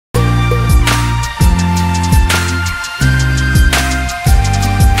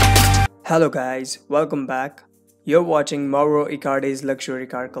Hello guys, welcome back. You're watching Mauro Icardi's luxury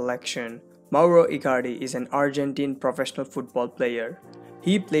car collection. Mauro Icardi is an Argentine professional football player.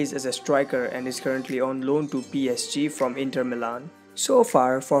 He plays as a striker and is currently on loan to PSG from Inter Milan. So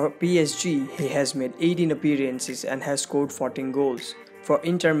far for PSG, he has made 18 appearances and has scored 14 goals. For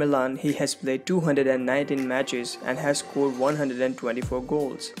Inter Milan, he has played 219 matches and has scored 124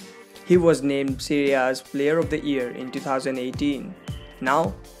 goals. He was named Serie A's Player of the Year in 2018.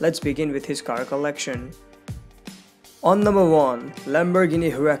 Now, let's begin with his car collection. On number 1,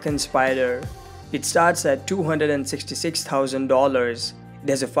 Lamborghini Huracan Spider. It starts at $266,000. It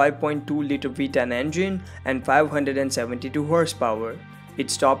has a 5.2-liter V10 engine and 572 horsepower.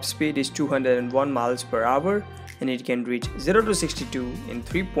 Its top speed is 201 miles per hour and it can reach 0 to 62 in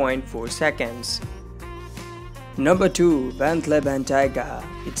 3.4 seconds. Number 2, Bentley Bentayga.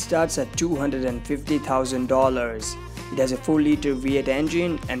 It starts at $250,000. It has a 4-liter V8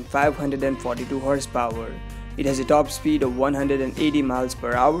 engine and 542 horsepower. It has a top speed of 180 miles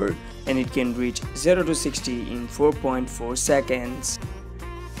per hour and it can reach 0 to 60 in 4.4 seconds.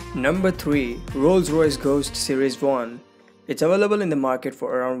 Number 3, Rolls-Royce Ghost Series 1. It's available in the market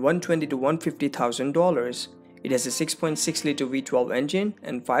for around $120,000 to $150,000. It has a 6.6-liter V12 engine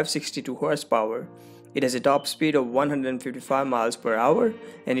and 562 horsepower. It has a top speed of 155 miles per hour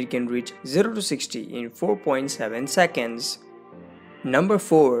and it can reach 0 to 60 in 4.7 seconds. Number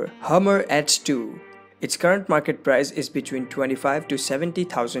 4, Hummer H2. Its current market price is between $25,000 to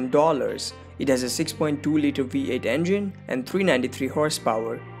 $70,000. It has a 6.2-liter V8 engine and 393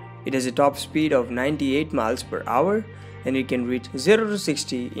 horsepower. It has a top speed of 98 miles per hour and it can reach 0 to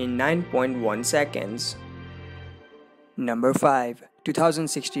 60 in 9.1 seconds. Number 5,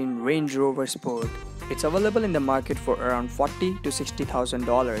 2016 Range Rover Sport. It's available in the market for around $40,000 to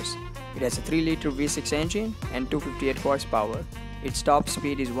 $60,000. It has a 3-liter V6 engine and 258 horsepower. Its top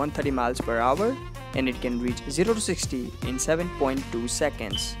speed is 130 miles per hour and it can reach 0 to 60 in 7.2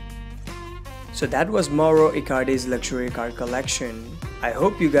 seconds. So that was Mauro Icardi's luxury car collection. I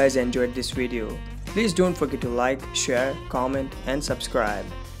hope you guys enjoyed this video. Please don't forget to like, share, comment and subscribe.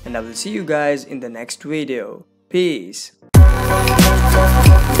 And I will see you guys in the next video. Peace.